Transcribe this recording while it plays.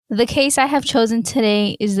The case I have chosen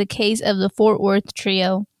today is the case of the Fort Worth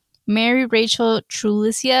trio: Mary Rachel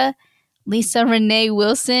Trlica, Lisa Renee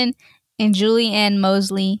Wilson, and Julie Ann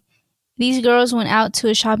Moseley. These girls went out to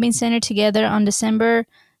a shopping center together on December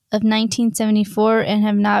of 1974 and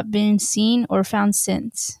have not been seen or found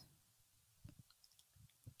since.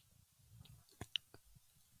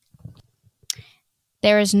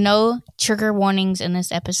 There is no trigger warnings in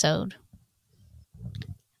this episode.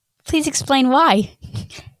 Please explain why.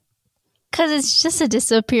 Because it's just a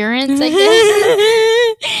disappearance, I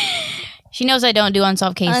guess. She knows I don't do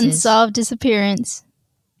unsolved cases. Unsolved disappearance.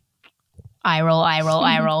 Eye roll, eye roll,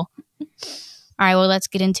 eye roll. All right, well, let's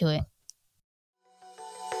get into it.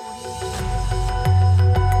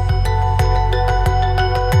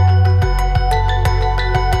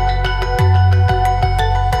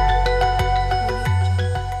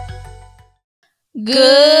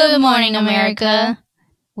 Good morning, America.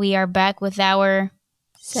 We are back with our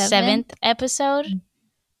seventh episode.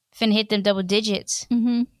 Finna hit them double digits.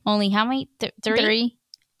 Mm-hmm. Only how many? Three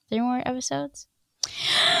more episodes.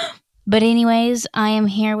 But anyways, I am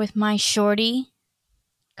here with my shorty,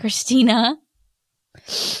 Christina.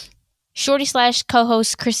 Shorty /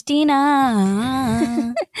 co-host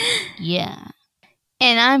Christina. Yeah.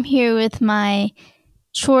 And I'm here with my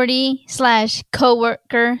shorty /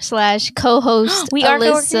 co-worker / co-host we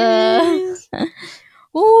Alyssa. Are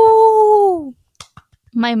Ooh.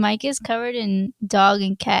 My mic is covered in dog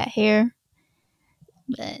and cat hair.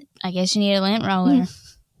 But I guess you need a lint roller.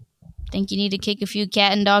 Think you need to kick a few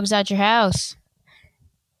cat and dogs out your house.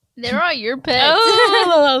 They're all your pets.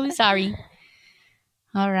 Oh, sorry.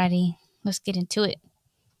 Alrighty, let's get into it.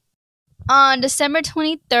 On December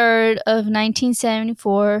 23rd of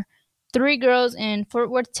 1974, 3 girls in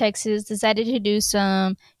Fort Worth, Texas decided to do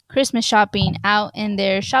some Christmas shopping out in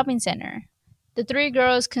their shopping center. The 3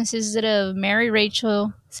 girls consisted of Mary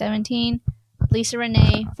Rachel, 17, Lisa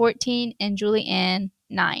Renee, 14, and Julie Ann,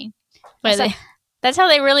 9. That's how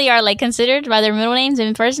they really are, like, considered by their middle names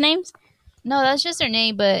and first names? No, that's just their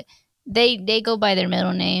name, but they go by their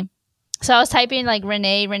middle name. So I was typing like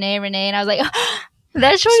Renee, and I was like,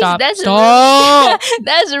 that's Shorty's.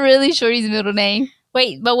 That's really Shorty's middle name.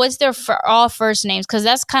 Wait, but what's their all first names? Because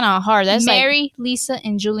that's kind of hard. That's Mary, Lisa,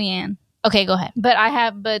 and Julie Ann. Okay, go ahead. But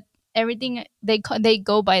everything they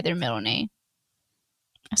go by their middle name.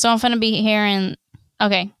 So I'm gonna be hearing.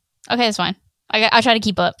 Okay, that's fine. I'll try to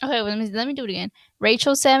keep up. Okay, well, let me do it again.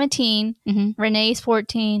 Rachel 17, Renee's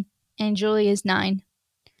 14, and Julie is 9.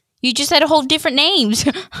 You just had a whole different names.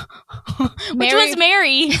 Which one's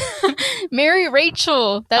Mary? Mary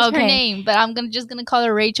Rachel. That's her name, but I'm just gonna call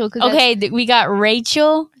her Rachel. Okay, we got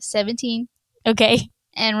Rachel 17. Okay.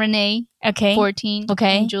 And Renee 14.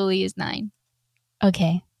 Okay. And Julie is 9.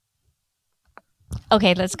 Okay.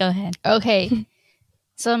 Okay, let's go ahead. Okay.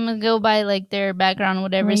 So I'm gonna go by like their background or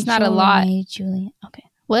whatever. Rachel, it's not a lot. Renee, Julie. Okay.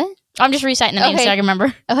 What? I'm just reciting the names so I can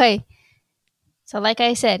remember. Okay. So like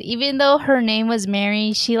I said, even though her name was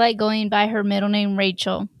Mary, she liked going by her middle name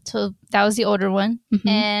Rachel. So that was the older one. Mm-hmm.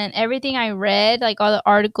 And everything I read, like all the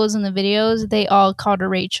articles and the videos, they all called her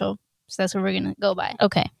Rachel. So that's what we're going to go by.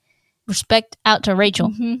 Okay. Respect out to Rachel.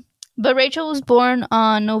 Mm-hmm. But Rachel was born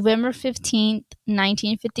on November 15th,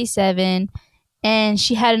 1957. And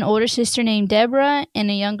she had an older sister named Deborah and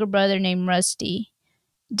a younger brother named Rusty.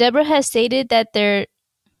 Deborah has stated that they're...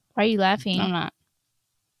 Why are you laughing? I'm not.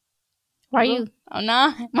 Why are you... I'm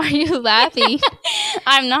not. Why are you laughing?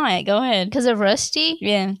 I'm not. Go ahead. Because of Rusty?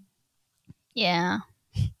 Yeah. Yeah.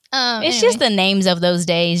 It's just the names of those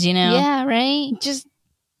days, you know? Yeah, right? Just,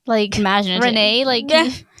 like, imagine Renee, like... Yeah.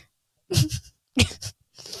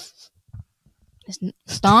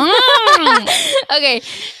 Stop. Okay.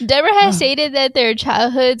 Deborah has stated that their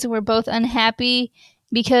childhoods were both unhappy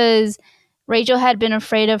because Rachel had been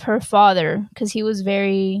afraid of her father because he was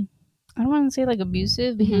very... I don't want to say like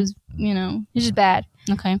abusive, but he was, he's just bad.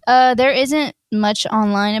 Okay. There isn't much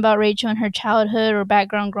online about Rachel and her childhood or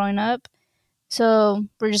background growing up. So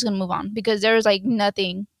we're just going to move on because there was like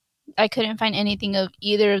nothing. I couldn't find anything of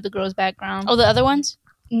either of the girls' background. Oh, the other ones?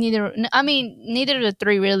 Neither of the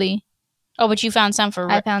 3 really. Oh, but you found some for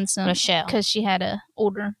I found some. Rachel. Because she had a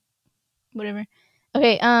older, whatever.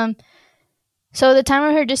 Okay, so the time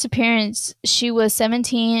of her disappearance, she was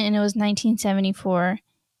 17 and it was 1974.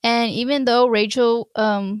 And even though Rachel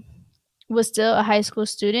was still a high school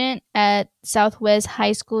student at Southwest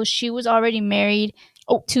High School, she was already married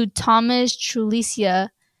to Thomas Trlica,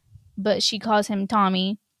 but she calls him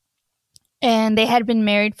Tommy. And they had been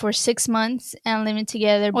married for 6 months and living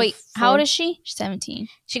together. Wait, how old is she? She's 17.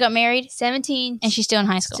 She got married? 17. And she's still in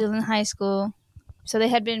high school? Still in high school. So they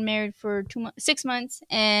had been married for 6 months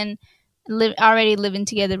and already living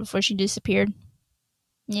together before she disappeared.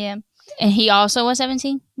 Yeah. And he also was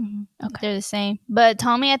 17? Mm-hmm. Okay. They're the same. But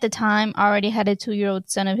Tommy at the time already had a 2-year-old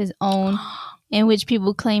son of his own, in which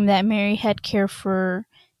people claim that Mary had care for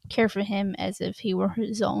him as if he were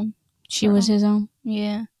his own. She was his own?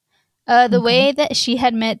 Yeah. The way that she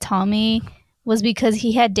had met Tommy was because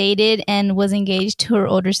he had dated and was engaged to her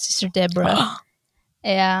older sister, Deborah.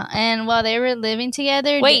 Yeah. And while they were living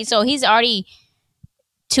together... Wait, so he's already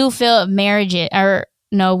 2 failed marriages, or...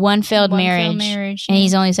 No, one failed marriage, and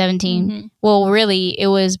he's only 17. Mm-hmm. Well, really, it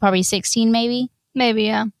was probably 16, maybe? Maybe,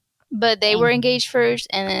 yeah. But they were engaged first,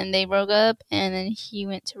 and then they broke up, and then he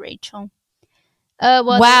went to Rachel.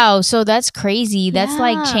 Wow, so that's crazy. Yeah. That's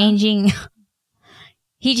like changing...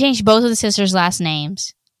 He changed both of the sisters' last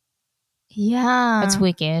names. Yeah. That's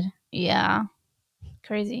wicked. Yeah.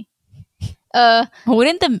 Crazy.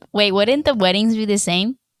 Wouldn't the weddings be the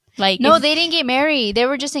same? Like, no, they didn't get married. They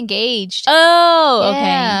were just engaged. Oh,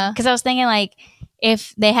 yeah. Okay. Because I was thinking, like,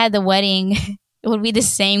 if they had the wedding, it would be the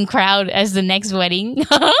same crowd as the next wedding.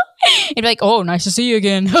 It'd be like, oh, nice to see you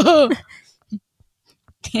again. That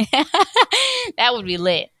would be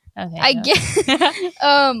lit. Okay. I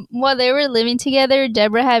guess. While they were living together,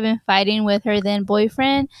 Deborah had been fighting with her then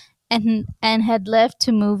boyfriend, and had left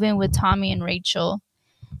to move in with Tommy and Rachel.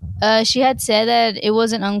 She had said that it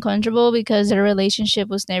wasn't uncomfortable because their relationship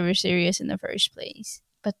was never serious in the first place.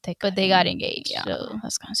 But they got engaged. Yeah, so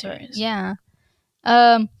that's kind of serious. Yeah.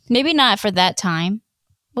 Maybe not for that time.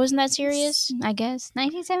 Wasn't that serious? I guess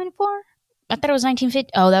 1974. I thought it was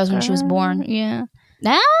 1950. Oh, that was when she was born. Yeah.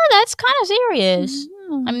 That's kind of serious.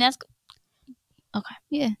 Mm-hmm. I mean, that's okay.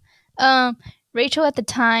 Yeah. Rachel at the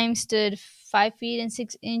time stood 5 feet and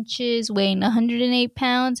 6 inches, weighing 108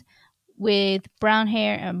 pounds. With brown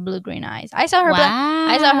hair and blue-green eyes. I saw her.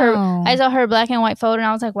 Wow. I saw her black and white photo, and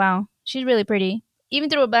I was like, "Wow, she's really pretty." Even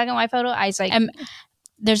through a black and white photo, I was like,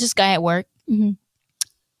 "There's this guy at work, and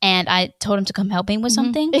I told him to come help me with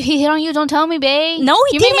something. If he hit on you, don't tell me, babe. No,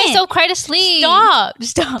 he didn't. You made myself cry to sleep.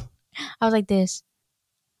 Stop. I was like this,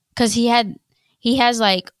 because he has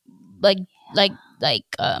like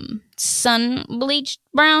sun bleached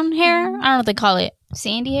brown hair. I don't know what they call it.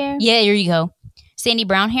 Sandy hair. Yeah, here you go. Sandy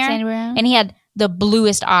brown hair. Sandy brown. And he had the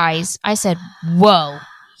bluest eyes. I said, whoa,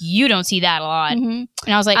 you don't see that a lot. Mm-hmm.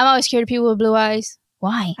 And I was like, I'm always scared of people with blue eyes.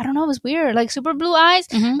 Why? I don't know. It was weird. Like super blue eyes.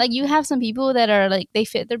 Mm-hmm. Like you have some people that are like, they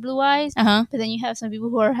fit their blue eyes. Uh-huh. But then you have some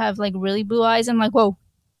people who have like really blue eyes. I'm like, whoa.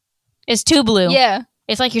 It's too blue. Yeah.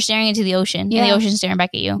 It's like you're staring into the ocean. Yeah. And the ocean's staring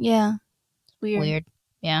back at you. Yeah. Weird.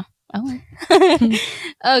 Yeah. Oh.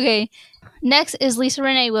 Okay. Next is Lisa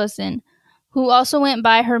Renee Wilson, who also went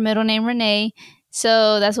by her middle name Renee.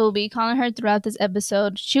 So that's what we'll be calling her throughout this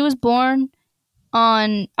episode. She was born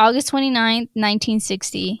on August 29th,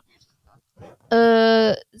 1960.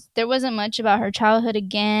 There wasn't much about her childhood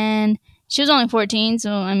again. She was only 14,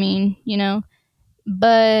 so I mean, you know.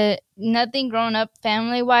 But nothing growing up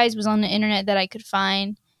family-wise was on the internet that I could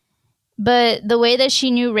find. But the way that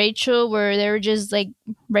she knew Rachel were they were just like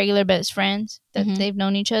regular best friends that they've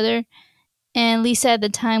known each other. And Lisa at the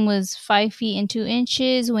time was 5 feet and 2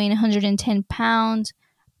 inches, weighing 110 pounds,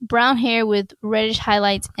 brown hair with reddish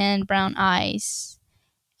highlights and brown eyes.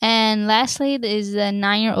 And lastly is the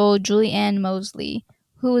 9-year-old Julie Ann Moseley,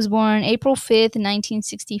 who was born April 5th,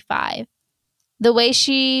 1965. The way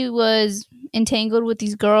she was entangled with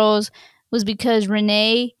these girls was because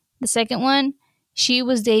Renee, the second one, she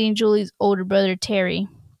was dating Julie's older brother, Terry.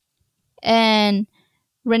 And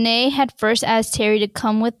Renee had first asked Terry to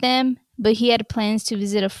come with them, but he had plans to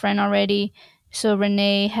visit a friend already. So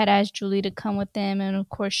Renee had asked Julie to come with them, and of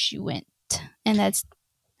course she went. And that's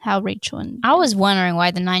how Rachel and... I was wondering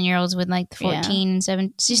why the 9-year-olds with like the 14 and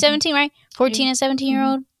 7... She's 17, right? 14 and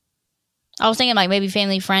 17-year-old? I was thinking like maybe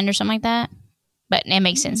family friend or something like that. But it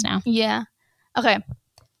makes sense now. Yeah. Okay.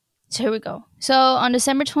 So here we go. So on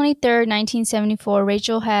December 23rd, 1974,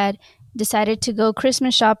 Rachel had decided to go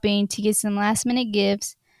Christmas shopping to get some last-minute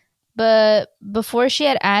gifts. But before she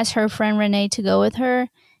had asked her friend Renee to go with her,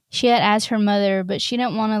 she had asked her mother, but she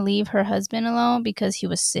didn't want to leave her husband alone because he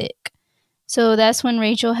was sick. So that's when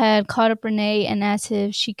Rachel had called up Renee and asked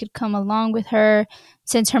if she could come along with her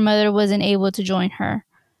since her mother wasn't able to join her.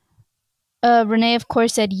 Renee, of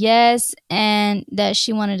course, said yes and that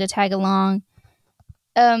she wanted to tag along.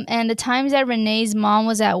 And the times that Renee's mom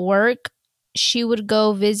was at work, she would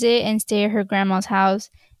go visit and stay at her grandma's house.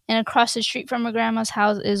 And across the street from her grandma's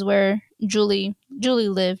house is where Julie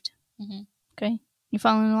lived. Mm-hmm. Okay? You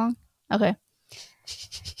following along? Okay.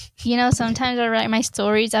 You know, sometimes I write my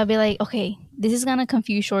stories, I'll be like, okay, this is going to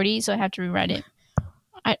confuse Shorty, so I have to rewrite it.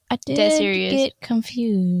 I did Dead serious. Get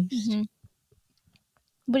confused. Mm-hmm.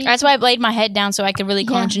 That's why I laid my head down so I could really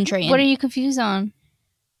concentrate. What are you confused on?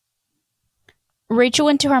 Rachel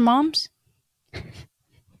went to her mom's?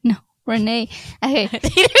 No, Renee. Okay.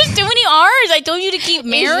 There's too many R's. I told you to keep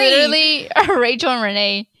Mary. It's literally Rachel and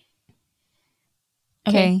Renee.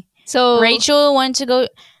 Okay. So Rachel went to go.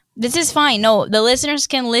 This is fine. No, the listeners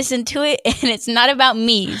can listen to it, and it's not about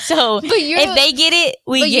me. So if they get it,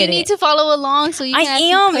 we get it. But you need to follow along so you can ask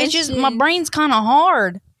am. It's just my brain's kind of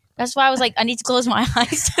hard. That's why I was like, I need to close my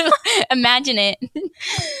eyes to imagine it.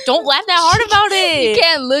 Don't laugh that hard about it. You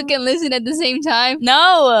can't look and listen at the same time.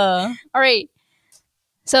 No. All right.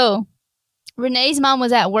 So Renee's mom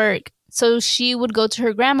was at work, so she would go to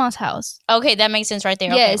her grandma's house. Okay, that makes sense right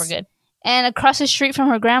there. Yes. Okay, we're good. And across the street from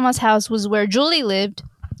her grandma's house was where Julie lived.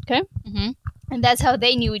 Okay? Mm-hmm. And that's how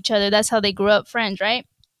they knew each other. That's how they grew up friends, right?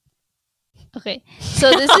 Okay.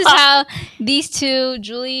 So this is how these two,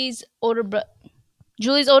 Julie's older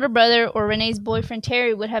brother or Renee's boyfriend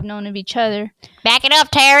Terry would have known of each other. Back it up,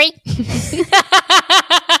 Terry.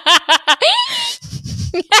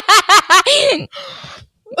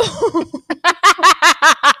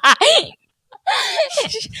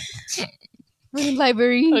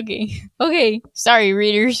 Library. Okay. Sorry,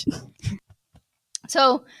 readers.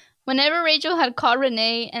 So, whenever Rachel had called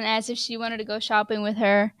Renee and asked if she wanted to go shopping with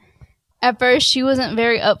her, at first she wasn't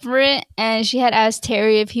very up for it, and she had asked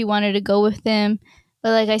Terry if he wanted to go with them.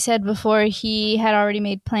 But like I said before, he had already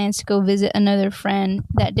made plans to go visit another friend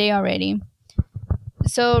that day already.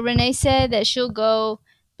 So Renee said that she'll go,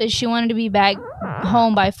 but she wanted to be back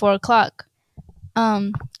home by 4 o'clock.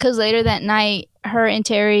 Because later that night, her and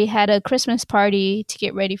Terry had a Christmas party to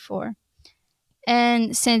get ready for.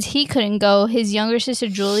 And since he couldn't go, his younger sister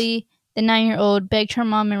Julie, the 9-year-old, begged her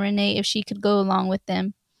mom and Renee if she could go along with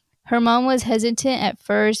them. Her mom was hesitant at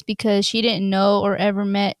first because she didn't know or ever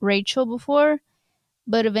met Rachel before,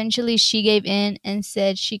 but eventually she gave in and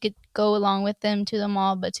said she could go along with them to the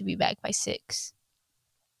mall, but to be back by 6.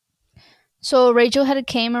 So Rachel had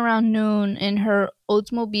came around noon in her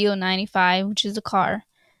Oldsmobile 95, which is a car.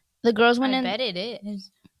 The girls went in. I bet it is.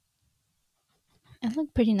 It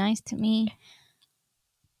looked pretty nice to me.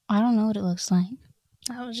 I don't know what it looks like.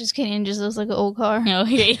 I was just kidding. It just looks like an old car.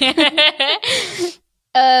 Okay.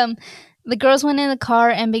 The girls went in the car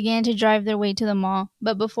and began to drive their way to the mall.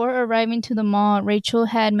 But before arriving to the mall, Rachel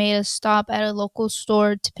had made a stop at a local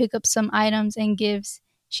store to pick up some items and gifts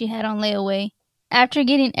she had on layaway. After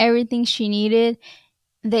getting everything she needed,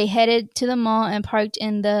 they headed to the mall and parked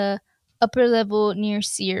in the upper level near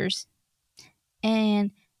Sears.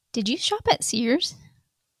 And did you shop at Sears?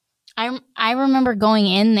 I remember going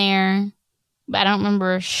in there, but I don't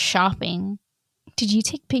remember shopping. Did you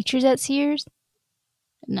take pictures at Sears?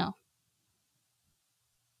 No.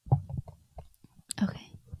 Okay.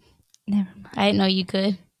 Never mind. I didn't know you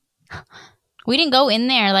could. We didn't go in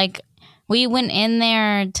there. Like, we went in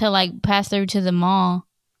there to, like, pass through to the mall.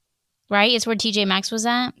 Right? It's where TJ Maxx was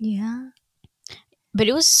at. Yeah. But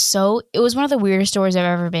it was one of the weirdest stores I've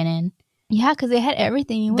ever been in. Yeah, because they had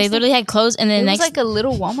everything. They literally had clothes, and then it was like a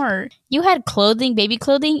little Walmart. You had clothing, baby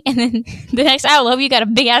clothing, and then the next aisle over, you got a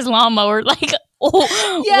big ass lawnmower. Like,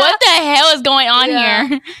 oh, yeah. What the hell is going on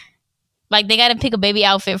here? Like, they got to pick a baby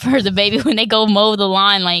outfit for the baby when they go mow the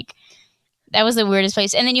lawn. Like, that was the weirdest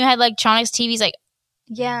place. And then you had electronics, TVs. Like,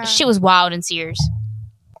 yeah, shit was wild in Sears.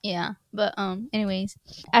 Yeah, but anyways,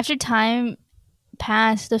 after time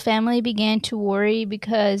passed, the family began to worry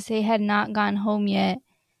because they had not gone home yet.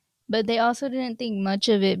 But they also didn't think much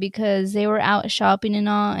of it because they were out shopping and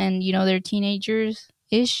all, and they're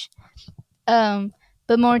teenagers-ish. But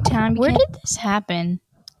more time. Where did this happen?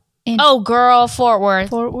 Fort Worth.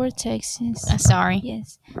 Fort Worth, Texas. Sorry.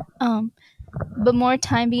 Yes. But more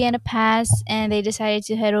time began to pass, and they decided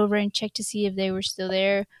to head over and check to see if they were still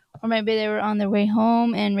there, or maybe they were on their way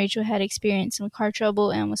home, and Rachel had experienced some car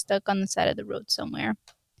trouble and was stuck on the side of the road somewhere.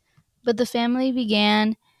 But the family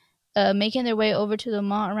began making their way over to the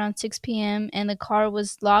mall around 6 p.m. and the car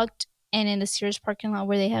was locked and in the Sears parking lot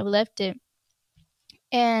where they had left it.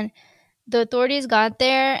 And the authorities got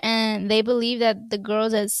there and they believe that the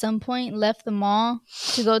girls at some point left the mall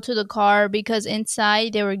to go to the car because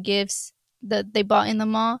inside there were gifts that they bought in the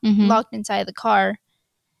mall locked inside the car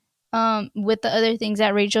with the other things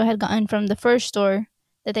that Rachel had gotten from the first store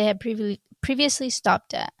that they had previously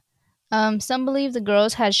stopped at. Some believe the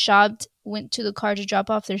girls had shopped, went to the car to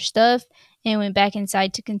drop off their stuff, and went back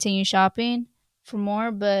inside to continue shopping for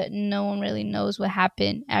more, but no one really knows what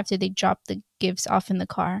happened after they dropped the gifts off in the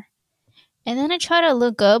car. And then I try to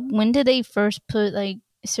look up, when did they first put,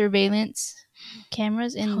 surveillance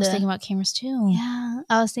cameras in I was thinking about cameras, too. Yeah,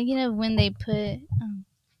 I was thinking of when they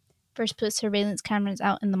first put surveillance cameras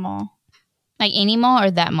out in the mall. Like any mall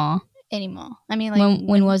or that mall? Any mall. I mean, like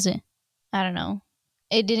when was it? I don't know.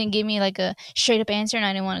 It didn't give me like a straight up answer, and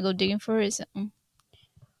I didn't want to go digging for it. So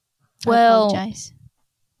well, I apologize.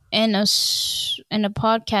 In a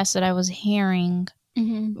podcast that I was hearing,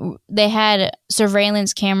 Mm-hmm. they had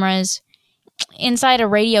surveillance cameras inside a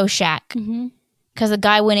Radio Shack because the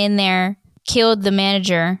guy went in there, killed the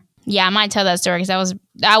manager. Yeah, I might tell that story because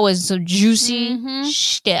that was so juicy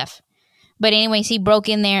stuff. But anyways, he broke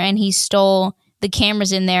in there and he stole the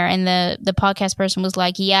cameras in there, and the podcast person was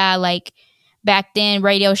like, yeah, like back then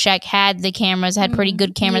Radio Shack had the cameras, had pretty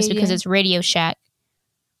good cameras because it's Radio Shack.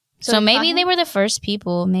 So maybe they were the first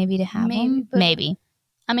people maybe to have them. Maybe.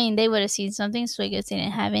 I mean, they would have seen something, so I guess they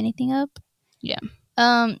didn't have anything up. Yeah.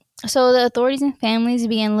 So the authorities and families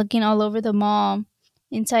began looking all over the mall,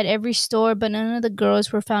 inside every store, but none of the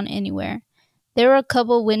girls were found anywhere. There were a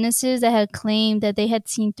couple witnesses that had claimed that they had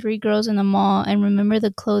seen 3 girls in the mall and remember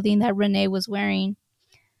the clothing that Renee was wearing.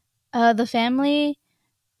 The family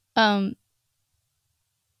member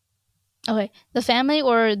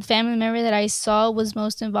that I saw was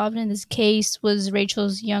most involved in this case was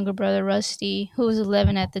Rachel's younger brother, Rusty, who was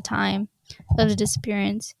 11 at the time of the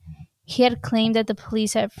disappearance. He had claimed that the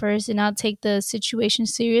police at first did not take the situation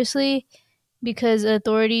seriously because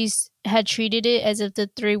authorities had treated it as if the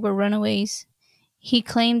 3 were runaways. He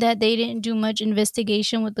claimed that they didn't do much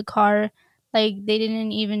investigation with the car, like they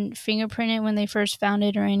didn't even fingerprint it when they first found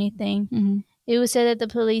it or anything. Mm-hmm. It was said that the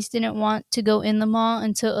police didn't want to go in the mall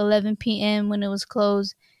until 11 p.m. when it was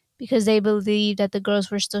closed because they believed that the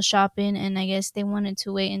girls were still shopping, and I guess they wanted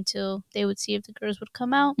to wait until they would see if the girls would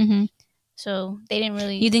come out. Mm-hmm. So they didn't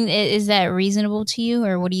really... You think, is that reasonable to you,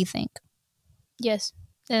 or what do you think? Yes.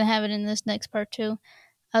 Then I have it in this next part too.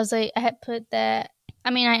 I was like, I had put that...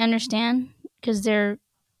 I mean, I understand because they're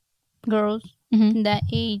girls in that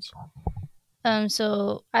age.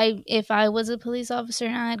 So if I was a police officer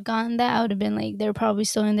and I had gotten that, I would have been like, they're probably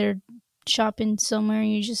still in there shopping somewhere.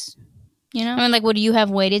 You just, you know. I mean, like, would you have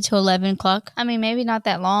waited till 11 o'clock? I mean, maybe not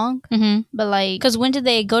that long, but like, because when did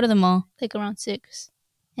they go to the mall? Like around 6,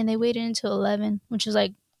 and they waited until 11, which was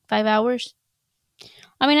like 5 hours.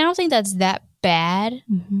 I mean, I don't think that's that bad.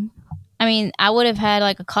 I mean, I would have had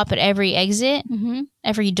like a cop at every exit,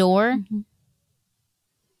 every door,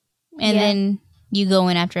 and then you go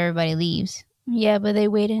in after everybody leaves. Yeah, but they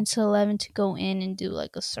waited until 11 to go in and do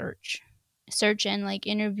like a search and like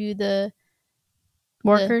interview the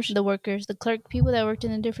workers, the clerk people that worked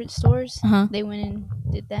in the different stores. They went and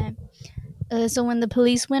did that. So when the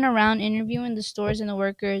police went around interviewing the stores and the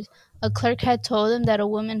workers, a clerk had told them that a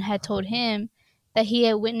woman had told him that he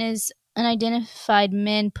had witnessed unidentified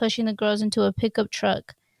men pushing the girls into a pickup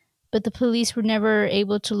truck, but the police were never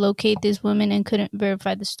able to locate this woman and couldn't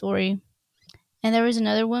verify the story. And there was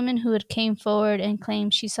another woman who had came forward and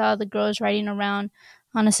claimed she saw the girls riding around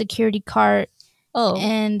on a security cart.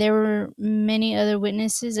 And there were many other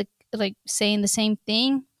witnesses like saying the same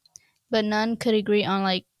thing, but none could agree on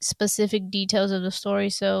like specific details of the story.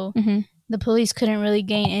 So the police couldn't really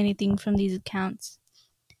gain anything from these accounts.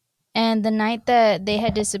 And the night that they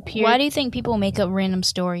had disappeared... Why do you think people make up random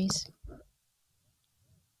stories?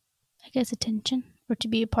 I guess attention, or to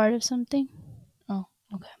be a part of something. Oh,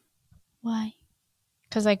 okay. Why?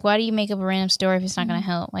 Because, like, why do you make up a random story if it's not going to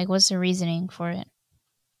help? Like, what's the reasoning for it?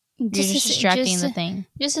 You're just distracting the thing.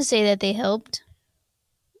 Just to say that they helped.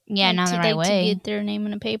 Yeah, like not the right way. To get their name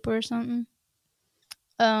in a paper or something.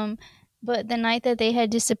 But the night that they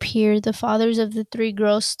had disappeared, the fathers of the 3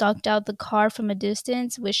 girls stalked out the car from a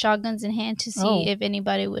distance with shotguns in hand to see if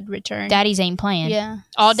anybody would return. Daddies ain't playing. Yeah.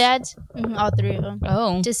 All dads? All 3 of them.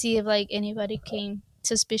 Oh. To see if, like, anybody came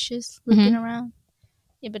suspicious looking around.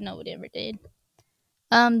 Yeah, but nobody ever did.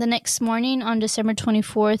 The next morning, on December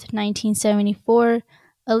 24th, 1974,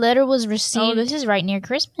 a letter was received. Oh, this is right near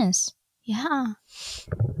Christmas. Yeah.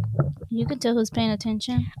 You can tell who's paying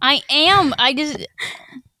attention. I am. I just...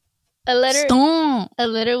 A letter Stop. A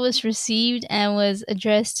letter was received and was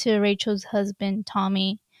addressed to Rachel's husband,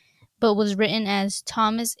 Tommy, but was written as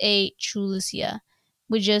Thomas A. Trlica,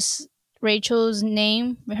 with just Rachel's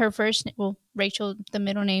name, her first name, well, Rachel, the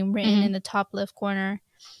middle name, written in the top left corner.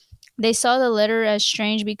 They saw the letter as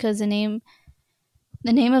strange because the name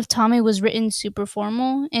of Tommy was written super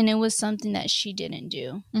formal, and it was something that she didn't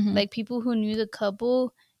do. Like, people who knew the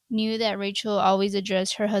couple knew that Rachel always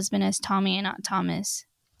addressed her husband as Tommy and not Thomas.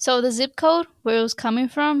 So the zip code where it was coming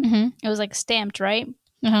from, it was like stamped, right?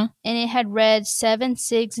 And it had read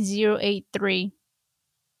 76083.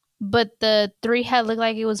 But the 3 had looked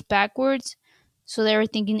like it was backwards, so they were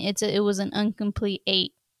thinking it was an incomplete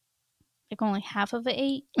 8. Like only half of an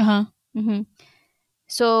 8.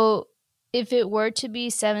 So if it were to be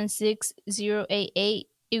 76088,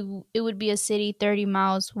 it would be a city 30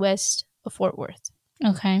 miles west of Fort Worth.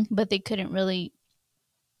 Okay. But they couldn't really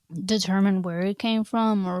determine where it came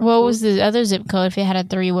from or what was the other zip code. If it had a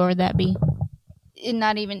 3, what would that be? It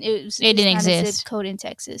didn't exist. A zip code in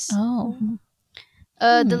Texas. Oh.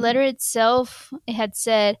 The letter itself, it had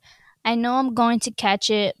said, I know I'm going to catch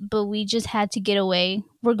it, but we just had to get away.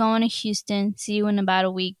 We're going to Houston. See you in about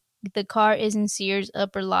a week. The car is in Sears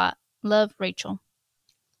upper lot. Love, Rachel.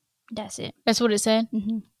 That's it. That's what it said?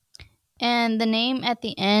 Mm-hmm. And the name at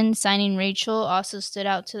the end, signing Rachel, also stood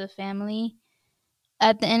out to the family.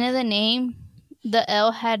 At the end of the name, the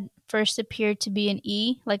L had first appeared to be an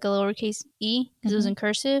E, like a lowercase e, because it was in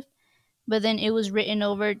cursive. But then it was written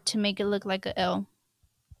over to make it look like a L.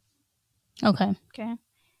 Okay.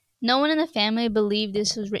 No one in the family believed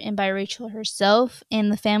this was written by Rachel herself,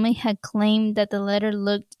 and the family had claimed that the letter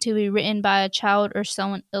looked to be written by a child or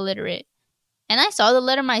someone illiterate. And I saw the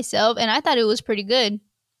letter myself, and I thought it was pretty good.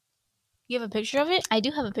 You have a picture of it? I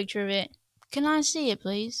do have a picture of it. Can I see it,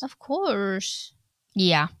 please? Of course.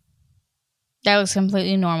 Yeah. That looks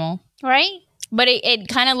completely normal. Right? But it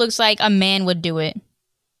kind of looks like a man would do it.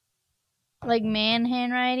 Like man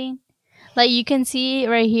handwriting? Like you can see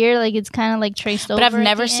right here, like it's kind of like traced over. But I've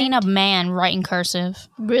never seen a man write in cursive.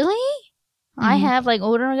 Really? Mm-hmm. I have, like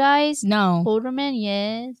older guys. No. Older men,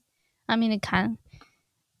 yes. I mean, it kind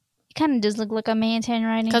of does look like a man's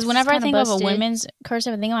handwriting. Because whenever I think of a women's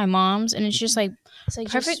cursive, I think of my mom's, and it's just like it's like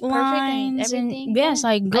perfect lines and everything. And, yes,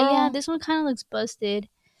 like girl. Yeah, this one kind of looks busted.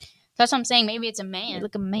 That's what I'm saying. Maybe it's a man.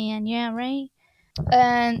 Like a man, yeah, right.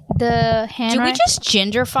 And the handwriting. Do we just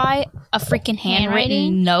genderify a freaking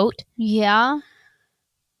handwritten note? Yeah.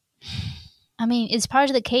 I mean, it's part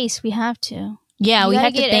of the case. We have to. Yeah, we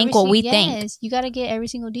have to think what we think. Yes, you got to get every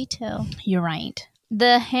single detail. You're right.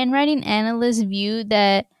 The handwriting analyst viewed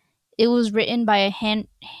that it was written by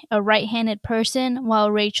a right-handed person,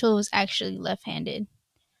 while Rachel was actually left-handed.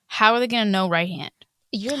 How are they going to know right hand?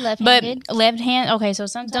 You're left-handed. But left hand, okay, so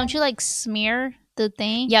sometimes... Don't you, like, smear the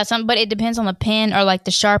thing? Yeah, but it depends on the pen or, like,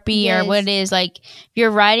 the Sharpie or what it is. Like, if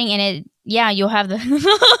you're writing and it... Yeah, you'll have the...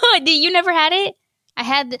 You never had it? I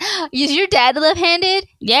had... Is your dad left-handed?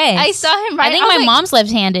 Yes. I saw him write. I think my mom's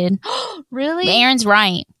left-handed. Really? But Aaron's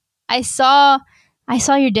right. I saw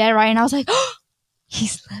your dad write, and I was like,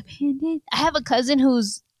 he's left-handed? I have a cousin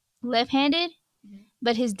who's left-handed,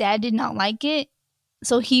 but his dad did not like it.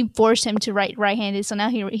 So he forced him to write right-handed. So now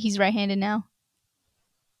he's right-handed now.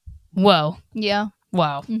 Whoa. Yeah.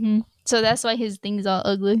 Wow. Mm-hmm. So that's why his thing's all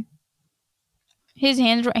ugly. His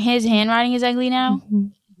handwriting is ugly now? Mm-hmm.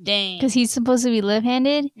 Dang. Because he's supposed to be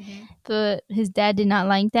left-handed, but his dad did not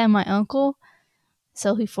like that, my uncle.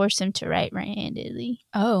 So he forced him to write right-handedly.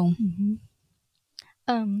 Oh.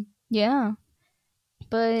 Mm-hmm. Yeah.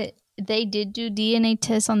 But... They did do DNA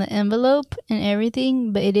tests on the envelope and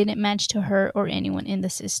everything, but it didn't match to her or anyone in the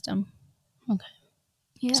system. Okay.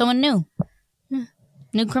 Yeah. Someone new. Yeah.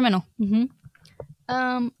 New criminal.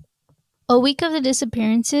 Mm-hmm. A week of the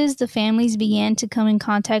disappearances, the families began to come in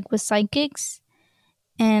contact with psychics.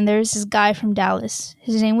 And there's this guy from Dallas.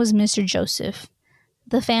 His name was Mr. Joseph.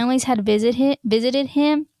 The families had visited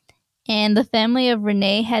him, and the family of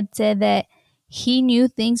Renee had said that he knew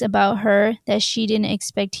things about her that she didn't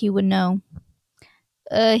expect he would know.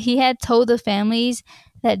 He had told the families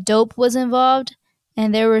that dope was involved,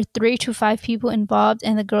 and there were 3 to 5 people involved,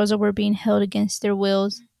 and the girls were being held against their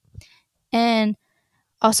wills. And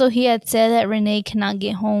also he had said that Renee cannot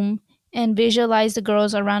get home and visualized the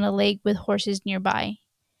girls around a lake with horses nearby.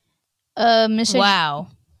 Wow.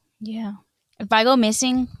 Yeah. If I go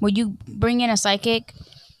missing, would you bring in a psychic?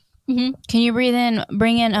 Mm-hmm. Can you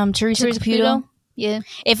bring in Teresa Caputo? Yeah.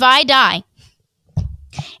 If I die,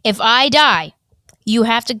 you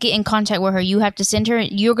have to get in contact with her. You have to send her.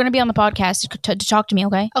 You're going to be on the podcast to talk to me,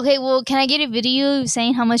 okay? Okay, well, can I get a video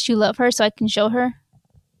saying how much you love her so I can show her?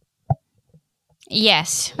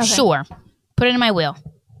 Yes, okay. Sure. Put it in my will.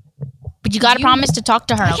 But you got to promise to talk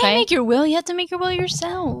to her, okay? I can't make your will. You have to make your will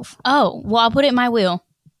yourself. Oh, well, I'll put it in my will.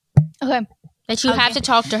 Okay. That you have to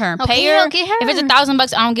talk to her. Okay, pay her. Okay, her. If it's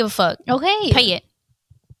 $1,000, I don't give a fuck. Okay. Pay it.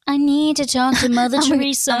 I need to talk to Mother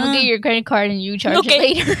Teresa. I'm going to get your credit card and you charge it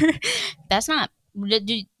later. That's not...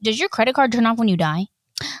 Does your credit card turn off when you die?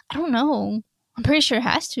 I don't know. I'm pretty sure it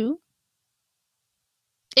has to.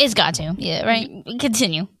 It's got to. Yeah, right?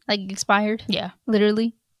 Continue. Like expired? Yeah.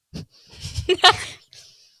 Literally. All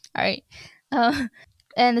right.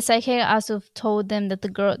 And the psychiatrist also told them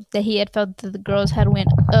that he had felt that the girls had went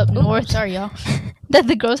up north. Sorry, y'all. That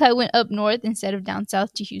the girls had went up north instead of down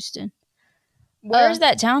south to Houston. Where's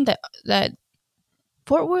that town that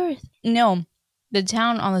Fort Worth? No, the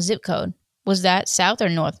town on the zip code. Was that south or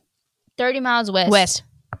north? 30 miles west. West.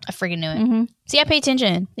 I freaking knew it. Mm-hmm. See, I pay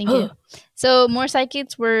attention. Thank you. So more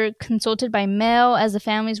psychics were consulted by mail, as the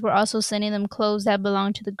families were also sending them clothes that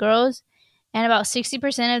belonged to the girls. And about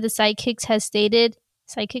 60% of the psychics has stated...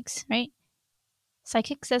 Psychics, right?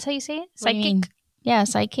 Psychics, that's how you say it? Psychic? Yeah,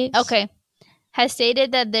 psychics. Okay. Has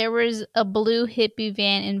stated that there was a blue hippie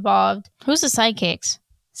van involved. Who's the psychics?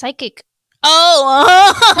 Psychic.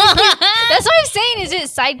 Oh! That's what I'm saying. Is it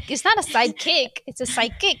side? It's not a sidekick. It's a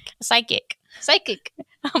psychic. Psychic. Psychic.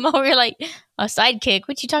 I'm over here like, a sidekick?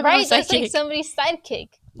 What you talking about, Right, psychic? that's like somebody's sidekick.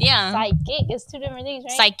 Yeah. Psychic. It's two different things,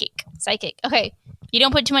 right? Psychic. Psychic. Okay. You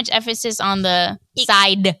don't put too much emphasis on the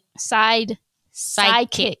side.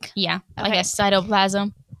 Sidekick. Yeah. Okay. Like a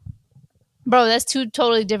cytoplasm. Bro, that's two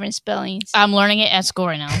totally different spellings. I'm learning it at school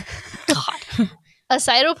right now. God. A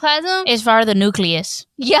cytoplasm? It's for the nucleus.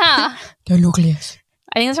 Yeah. The nucleus.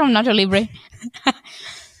 I think that's from Nacho Libre.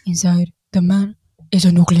 Inside the man is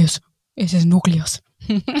a nucleus. It is nucleus.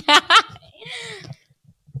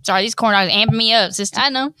 Sorry, these corn dogs amping me up, sister. I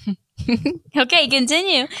know. Okay,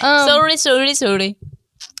 continue. Sorry. Sorry.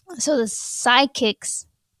 So the psychics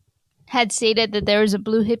had stated that there was a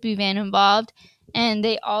blue hippie van involved, and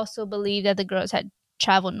they also believed that the girls had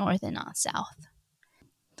traveled north and not south.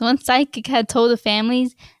 One psychic had told the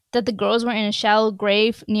families that the girls were in a shallow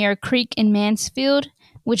grave near a creek in Mansfield,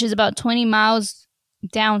 which is about 20 miles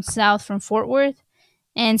down south from Fort Worth.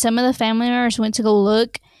 And some of the family members went to go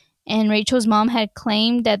look, and Rachel's mom had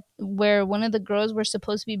claimed that where one of the girls were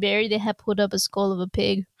supposed to be buried, they had pulled up a skull of a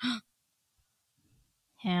pig.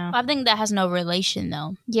 Yeah. I think that has no relation,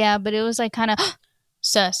 though. Yeah, but it was like kind of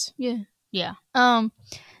sus. Yeah. Yeah.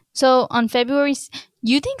 So on February,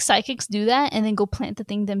 you think psychics do that and then go plant the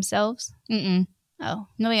thing themselves? Mm-mm. Oh.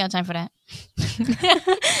 Nobody got time for that.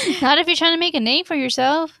 Not if you're trying to make a name for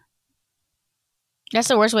yourself. That's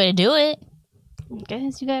the worst way to do it. I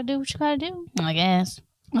guess you gotta do what you gotta do. I guess.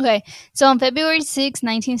 Okay, so on February 6,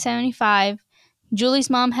 1975, Julie's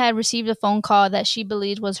mom had received a phone call that she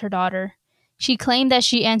believed was her daughter. She claimed that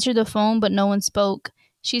she answered the phone, but no one spoke.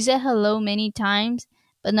 She said hello many times,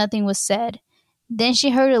 but nothing was said. Then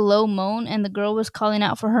she heard a low moan, and the girl was calling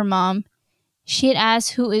out for her mom. She had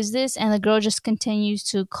asked, "Who is this?" And the girl just continues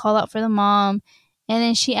to call out for the mom. And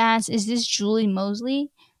then she asked, "Is this Julie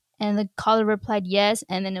Moseley?" And the caller replied, "Yes,"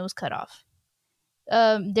 and then it was cut off.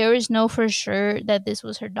 There is no for sure that this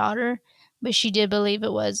was her daughter, but she did believe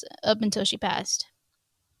it was up until she passed.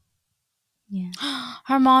 Yeah.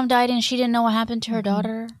 Her mom died and she didn't know what happened to her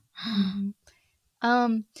daughter.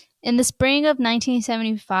 In the spring of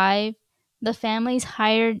 1975, the families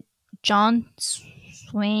hired John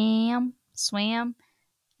Swam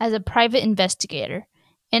as a private investigator.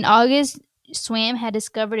 In August, Swam had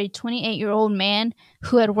discovered a 28-year-old man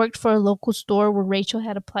who had worked for a local store where Rachel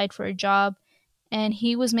had applied for a job, and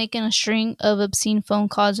he was making a string of obscene phone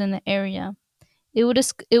calls in the area. It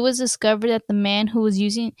was discovered that the man was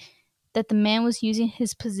using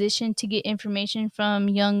his position to get information from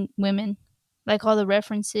young women, like all the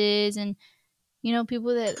references and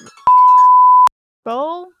people that.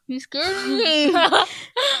 Bro, you scared me.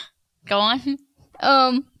 Go on.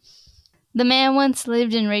 The man once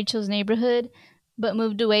lived in Rachel's neighborhood, but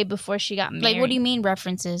moved away before she got married. Like, what do you mean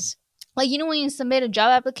references? Like, when you submit a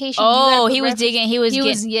job application. Oh, he was digging. He was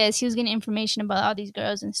getting information about all these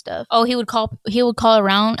girls and stuff. Oh, he would call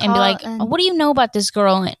around and be like, "What do you know about this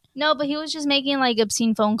girl?" No, but he was just making like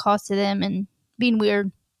obscene phone calls to them and being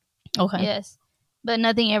weird. Okay. Yes, but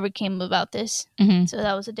nothing ever came about this, so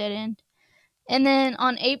that was a dead end. And then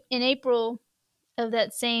in April of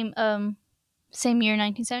that same year,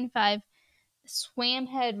 1975, Swam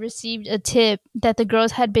had received a tip that the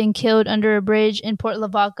girls had been killed under a bridge in Port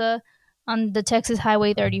Lavaca on the Texas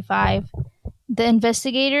Highway 35. The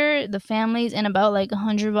investigator, the families, and about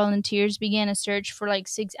 100 volunteers began a search for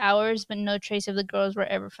 6 hours, but no trace of the girls were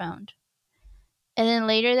ever found. And then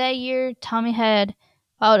later that year, Tommy had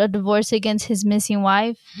filed a divorce against his missing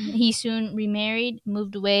wife. He soon remarried,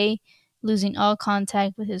 moved away, losing all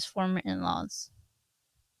contact with his former in-laws.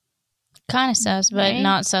 Kind of sus, but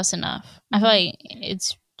not sus enough. I feel like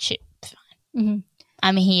it's fine.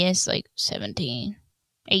 I mean, he is 17,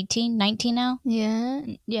 18, 19 now.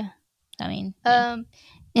 Yeah. I mean,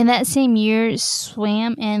 in that same year,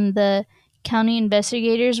 Swam and the county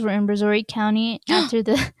investigators were in Brazoria County after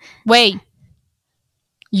the. Wait,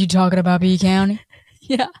 you talking about B County?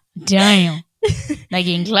 Yeah. Damn. Like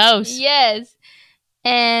getting close. Yes.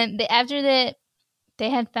 And after that, they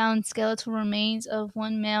had found skeletal remains of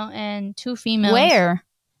one male and two females. Where?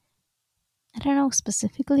 I don't know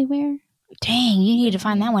specifically where. Dang, you need to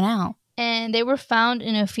find that one out. And they were found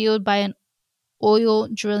in a field by an oil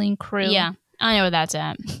drilling crew. Yeah, I know where that's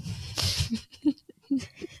at.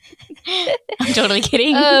 I'm totally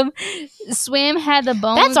kidding. Swam had the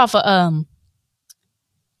bones. That's off of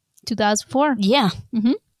 2004. Yeah.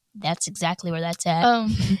 Mhm. That's exactly where that's at.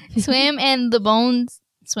 Swam and the bones.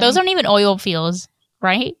 Those aren't even oil fields,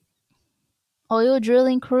 right? Oil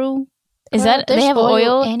drilling crew. Is Girl, that there's they have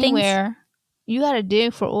oil anywhere? things? You gotta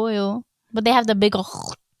dig for oil. But they have the big.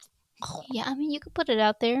 Yeah, I mean you could put it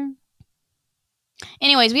out there.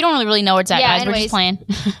 Anyways, we don't really know where it's at, guys. We're just playing.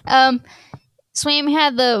 Swam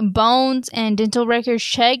had the bones and dental records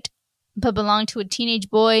checked, but belonged to a teenage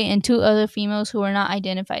boy and 2 other females who were not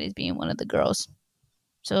identified as being one of the girls.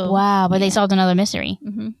 So wow, but they solved another mystery.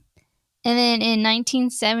 Mm-hmm. And then in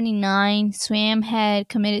 1979, Swam had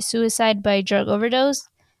committed suicide by drug overdose.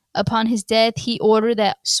 Upon his death, he ordered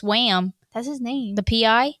that Swam. That's his name. The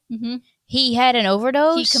PI. Mm-hmm. He had an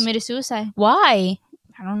overdose. He committed suicide. Why?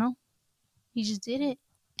 I don't know. He just did it.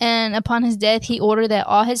 And upon his death, he ordered that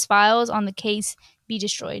all his files on the case be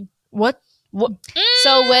destroyed. What?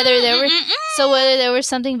 So whether there was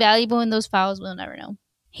something valuable in those files, we'll never know.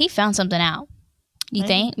 He found something out. You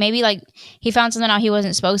think? Maybe like he found something out he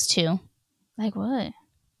wasn't supposed to. Like what?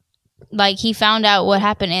 Like he found out what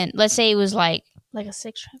happened in, let's say it was like a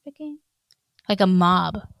sex trafficking? Like a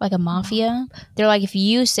mob, like a mafia. They're like, if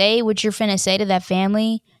you say what you're finna say to that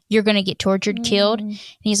family, you're gonna get tortured, killed. And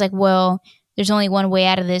he's like, well, there's only one way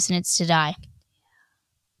out of this, and it's to die.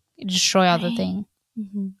 Destroy all the thing.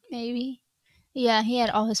 Mm-hmm. Maybe. Yeah, he had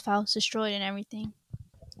all his files destroyed and everything.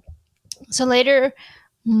 So later,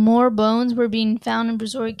 more bones were being found in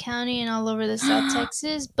Brazoria County and all over the South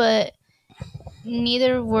Texas, but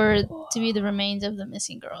neither were to be the remains of the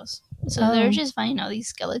missing girls. So they're just finding all these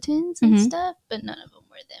skeletons and stuff, but none of them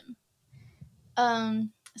were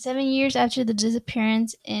them. 7 years after the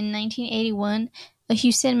disappearance in 1981, a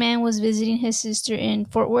Houston man was visiting his sister in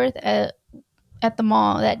Fort Worth at the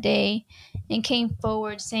mall that day and came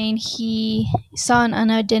forward saying he saw an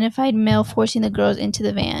unidentified male forcing the girls into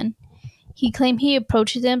the van. He claimed he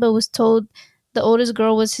approached them but was told the oldest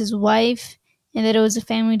girl was his wife and that it was a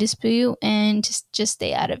family dispute and just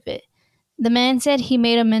stay out of it. The man said he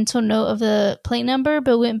made a mental note of the plate number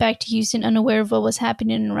but went back to Houston unaware of what was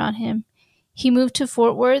happening around him. He moved to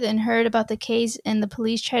Fort Worth and heard about the case, and the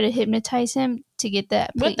police tried to hypnotize him to get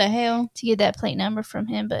that plate, what the hell? To get that plate number from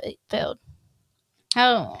him, but it failed.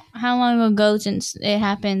 How long ago since it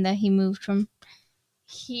happened that he moved from?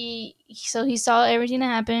 He saw everything that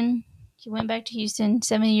happened. He went back to Houston.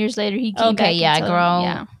 7 years later, he came back. Okay, yeah, girl.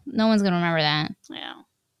 Yeah. No one's going to remember that.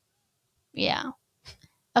 Yeah.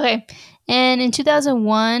 Okay. And in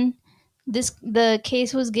 2001, the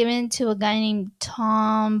case was given to a guy named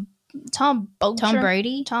Tom Bocher. Tom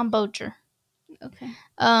Brady? Tom Bocher. Okay.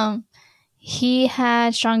 He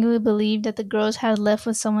had strongly believed that the girls had left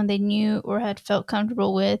with someone they knew or had felt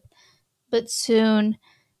comfortable with, but soon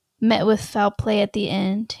met with foul play at the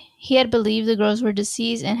end. He had believed the girls were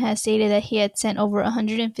deceased and had stated that he had sent over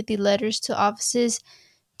 150 letters to offices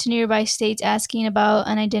to nearby states asking about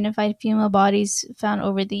unidentified female bodies found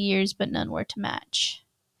over the years, but none were to match.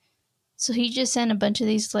 So he just sent a bunch of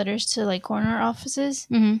these letters to like coroner offices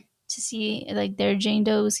to see like their Jane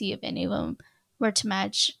Doe, see if any of them were to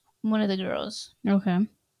match one of the girls. Okay.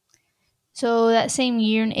 So that same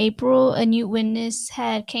year in April, a new witness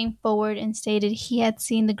had came forward and stated he had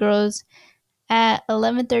seen the girls at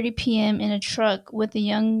 11:30 p.m. in a truck with a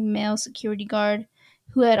young male security guard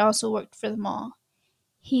who had also worked for the mall.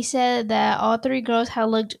 He said that all 3 girls had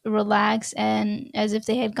looked relaxed and as if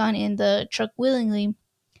they had gone in the truck willingly.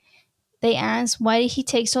 They asked why did he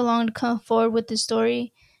take so long to come forward with the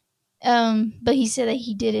story, but he said that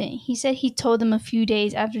he didn't. He said he told them a few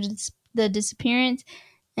days after the disappearance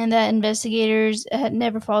and that investigators had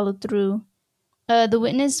never followed through. The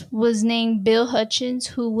witness was named Bill Hutchins,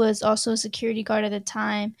 who was also a security guard at the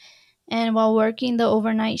time. And while working the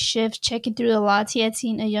overnight shift, checking through the lots, he had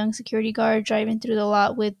seen a young security guard driving through the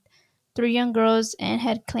lot with 3 young girls and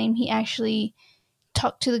had claimed he actually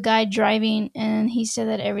talked to the guy driving, and he said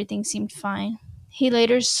that everything seemed fine. He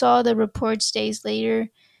later saw the reports days later,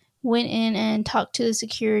 went in and talked to the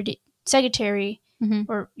secretary,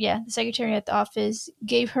 the secretary at the office,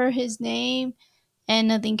 gave her his name, and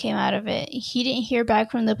nothing came out of it. He didn't hear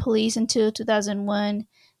back from the police until 2001,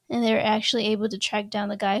 and they were actually able to track down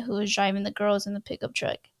the guy who was driving the girls in the pickup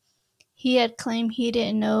truck. He had claimed he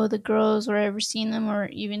didn't know the girls or ever seen them or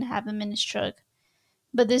even have them in his truck.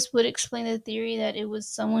 But this would explain the theory that it was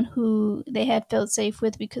someone who they had felt safe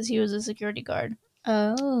with because he was a security guard.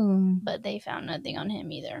 Oh. But they found nothing on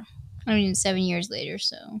him either. I mean, 7 years later,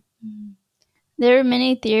 so. There are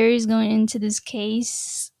many theories going into this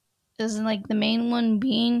case. like the main one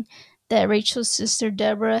being that Rachel's sister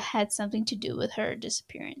Deborah had something to do with her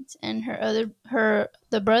disappearance, and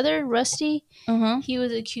the brother Rusty, he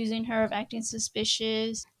was accusing her of acting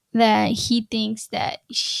suspicious, that he thinks that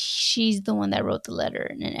she's the one that wrote the letter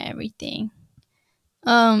and everything.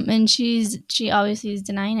 And she obviously is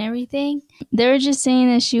denying everything. They were just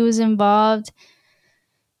saying that she was involved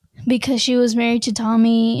because she was married to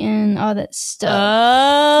Tommy and all that stuff.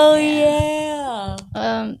 Oh yeah.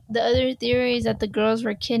 The other theory is that the girls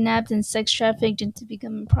were kidnapped and sex trafficked into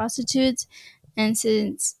becoming prostitutes. And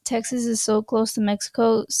since Texas is so close to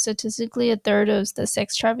Mexico, statistically, a third of the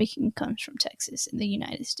sex trafficking comes from Texas in the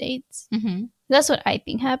United States. Mm-hmm. That's what I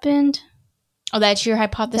think happened. Oh, that's your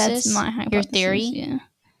hypothesis? That's my hypothesis. Your theory?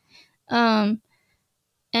 Yeah.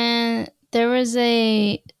 And there was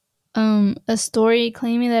a story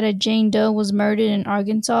claiming that a Jane Doe was murdered in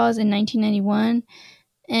Arkansas in 1991,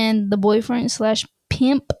 and the boyfriend /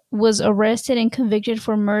 pimp was arrested and convicted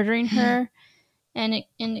for murdering her. And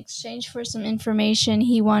in exchange for some information,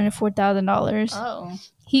 he wanted $4,000. Oh.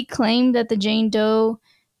 He claimed that the Jane Doe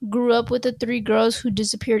grew up with the 3 girls who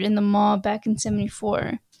disappeared in the mall back in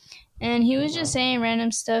 '74. And he was just saying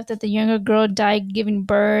random stuff, that the younger girl died giving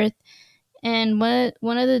birth. And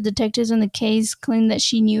one of the detectives on the case claimed that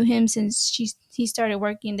she knew him since he started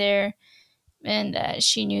working there, and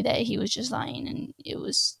she knew that he was just lying, and he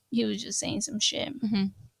was just saying some shit. Mm-hmm.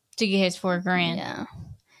 To get his $4,000. Yeah.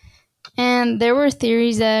 And there were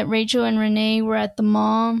theories that Rachel and Renee were at the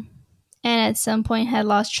mall, and at some point had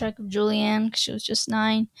lost track of Julie Ann because she was just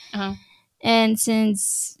 9. Uh-huh. And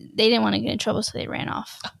since they didn't want to get in trouble, so they ran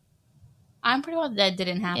off. I'm pretty well that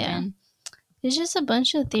didn't happen. Yeah. There's just a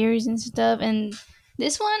bunch of theories and stuff, and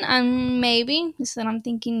this one I'm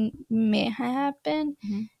thinking may have happened.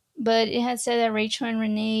 Mm-hmm. But it had said that Rachel and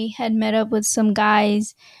Renee had met up with some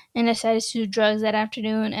guys and decided to do drugs that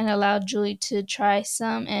afternoon and allowed Julie to try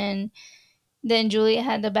some, and then Julie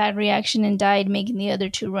had the bad reaction and died, making the other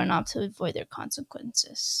 2 run off to avoid their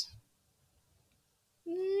consequences.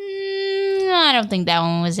 I don't think that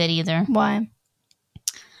one was it either. Why?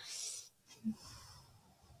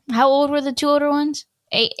 How old were the 2 older ones?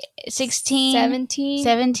 16?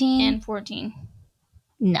 17 and 14.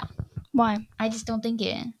 No. Why? I just don't think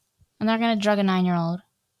it. I'm not going to drug a 9-year-old.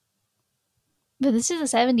 But this is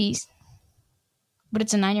the 70s. But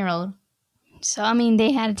it's a 9-year-old. So, I mean,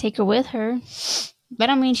 they had to take her with her. That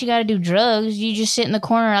don't mean she got to do drugs. You just sit in the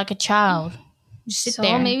corner like a child. Just sit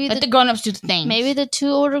there. Maybe let the grown-ups do the things. Maybe the 2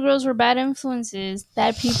 older girls were bad influences.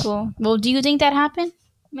 Bad people. Well, do you think that happened?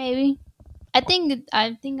 Maybe. I think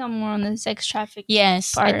I'm more on the sex trafficking.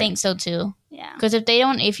 Yes, part. I think so too. Yeah. Because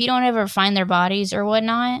if you don't ever find their bodies or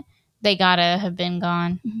whatnot, they gotta have been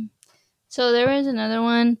gone. Mm-hmm. So there was another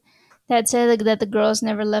one that said that the girls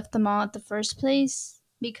never left the mall at the first place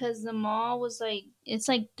because the mall was it's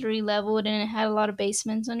 3-leveled and it had a lot of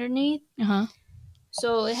basements underneath. Uh-huh.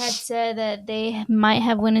 So it had said that they might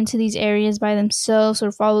have went into these areas by themselves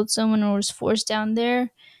or followed someone or was forced down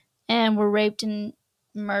there and were raped and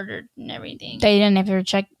murdered and everything. They didn't ever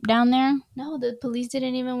check down there? No, the police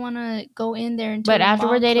didn't even want to go in there until but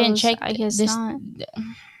afterward they didn't check. I guess not.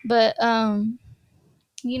 But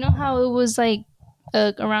you know how it was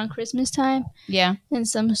around Christmas time? Yeah. And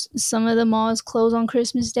some of the malls close on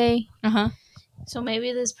Christmas Day. Uh-huh. So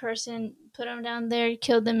maybe this person put them down there,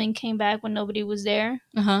 killed them, and came back when nobody was there.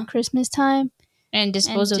 Uh-huh. Christmas time. And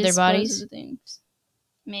disposed of their bodies. Of things.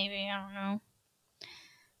 Maybe, I don't know.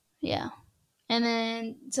 Yeah. And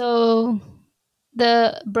then, so,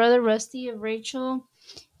 the brother Rusty of Rachel,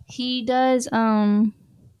 he does some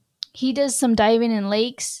diving in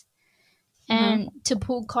lakes and to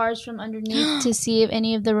pull cars from underneath to see if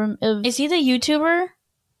any of the... Is he the YouTuber?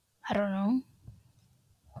 I don't know.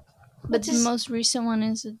 But the most recent one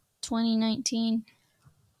is 2019.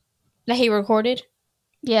 That he recorded?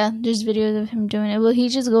 Yeah, there's videos of him doing it. Well, he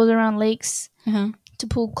just goes around lakes to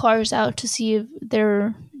pull cars out to see if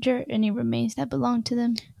there are any remains that belong to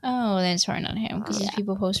them. Oh, then it's probably not him because these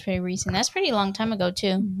people post very recent. That's pretty long time ago too.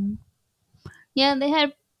 Mm-hmm. Yeah, they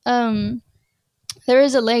had there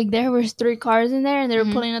was a lake. There was 3 cars in there, and they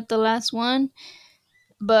were pulling up the last one.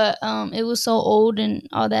 But it was so old and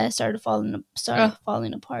all that started falling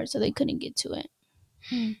apart, so they couldn't get to it.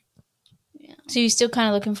 Yeah. So you're still kind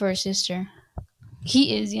of looking for a sister.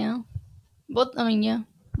 He is, yeah.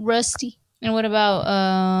 Rusty. And what about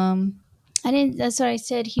That's what I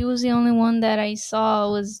said. He was the only one that I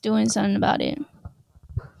saw was doing something about it.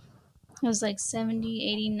 It was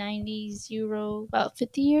 70, 80, 90, 0, about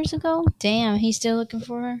 50 years ago. Damn, he's still looking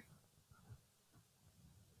for her?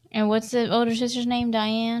 And what's the older sister's name?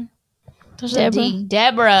 Diane? Deborah.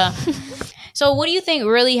 Deborah. So what do you think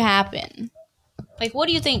really happened? Like, what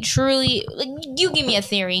do you think truly? Like, you give me a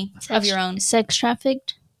theory of your own. Sex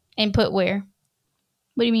trafficked. And put where?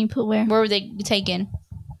 What do you mean put where? Where were they taken?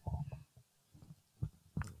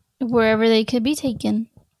 Wherever they could be taken.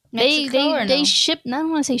 Mexico They ship. I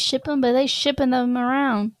don't want to say ship them, but they shipping them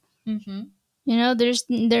around. Mm-hmm. You know,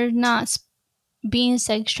 they're not being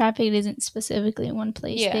sex trafficked isn't specifically in one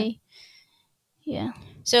place. Yeah. Yeah.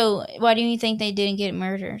 So why do you think they didn't get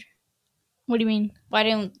murdered? What do you mean? Why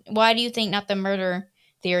do you think not the murder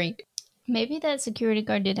theory? Maybe that security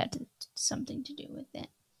guard did have something to do with it.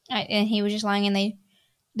 And he was just lying, and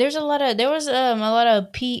there was a lot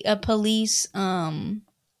of police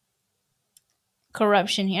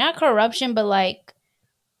corruption here. Not corruption, but like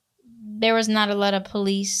there was not a lot of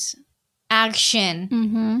police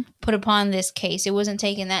action put upon this case. It wasn't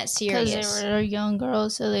taken that serious. Because they were young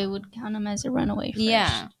girls, so they would count them as a runaway first.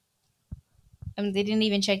 Yeah. They didn't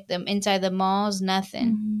even check them inside the malls,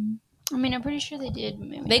 nothing. I mean, I'm pretty sure they did.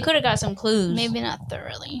 Maybe they could have got some clues. Maybe not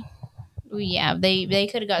thoroughly. Yeah, they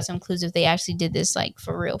could have got some clues if they actually did this, like,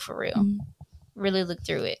 for real. Really look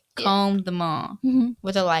through it. Yeah. Combed them all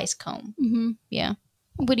with a lice comb. Yeah.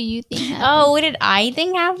 What do you think happened? Oh, what did I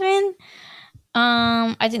think happened?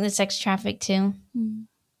 I think the sex traffic too.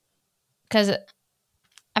 Because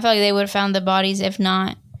I feel like they would have found the bodies if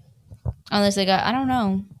not. Unless they got, I don't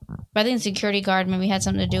know. But I think the security guard maybe had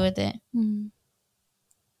something to do with it.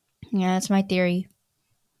 Yeah, that's my theory.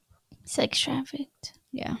 Sex trafficked.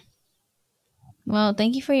 Yeah. Well,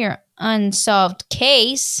 thank you for your unsolved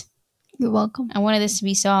case. You're welcome. I wanted this to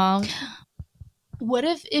be solved. What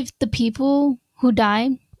if the people who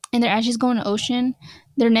die and their ashes go in the ocean,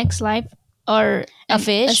 their next life are a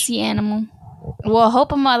fish? A sea animal? Well, I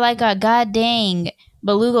hope I'm like a god dang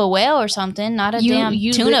beluga whale or something, not a damn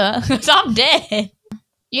tuna. Because I'm dead.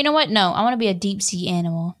 You know what? No, I want to be a deep sea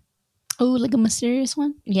animal. Oh, like a mysterious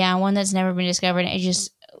one? Yeah, one that's never been discovered. It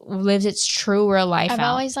just lives its true real life I've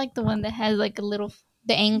out. always liked the one that has like a little...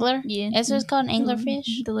 The angler? Yeah. That's what it's called, an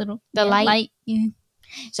anglerfish? The light. Yeah.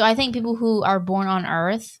 So I think people who are born on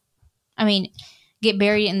Earth, get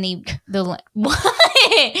buried in the what?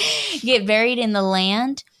 Get buried in the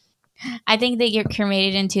land. I think they get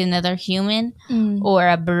cremated into another human or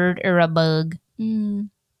a bird or a bug.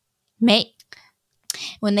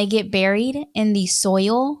 When they get buried in the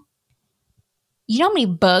soil, you know how many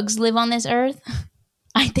bugs live on this earth?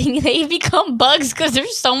 I think they become bugs because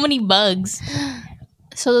there's so many bugs.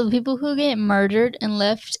 So the people who get murdered and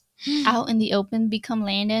left out in the open become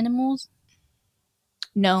land animals?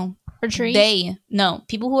 No. Or trees? No.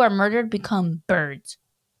 People who are murdered become birds.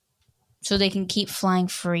 So they can keep flying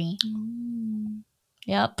free.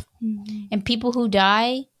 Yep. And people who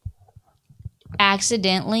die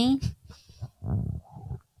accidentally,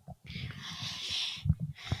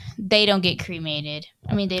 they don't get cremated.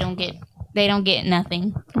 They don't get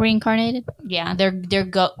nothing. Reincarnated? Yeah,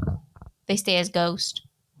 they stay as ghosts.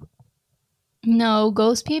 No,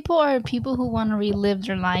 ghost people are people who want to relive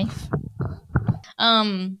their life.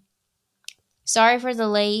 Sorry for the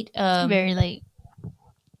late. Very late.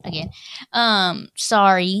 Again.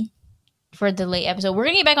 Sorry for the late episode. We're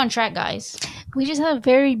gonna get back on track, guys. We just have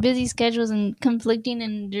very busy schedules and conflicting,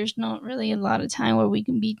 and there's not really a lot of time where we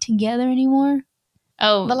can be together anymore.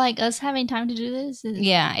 Oh, but like us having time to do this is,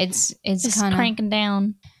 it's kind of cranking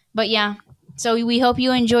down. But yeah, so we hope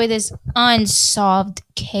you enjoy this unsolved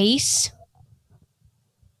case.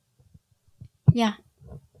 Yeah,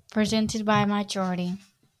 presented by Majority.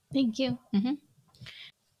 Thank you.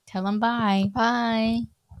 Tell them bye. Bye.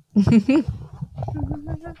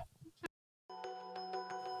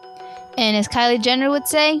 And as Kylie Jenner would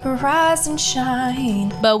say, rise and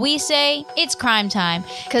shine. But we say it's crime time.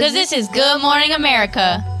 Because this is Good Morning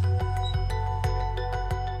America.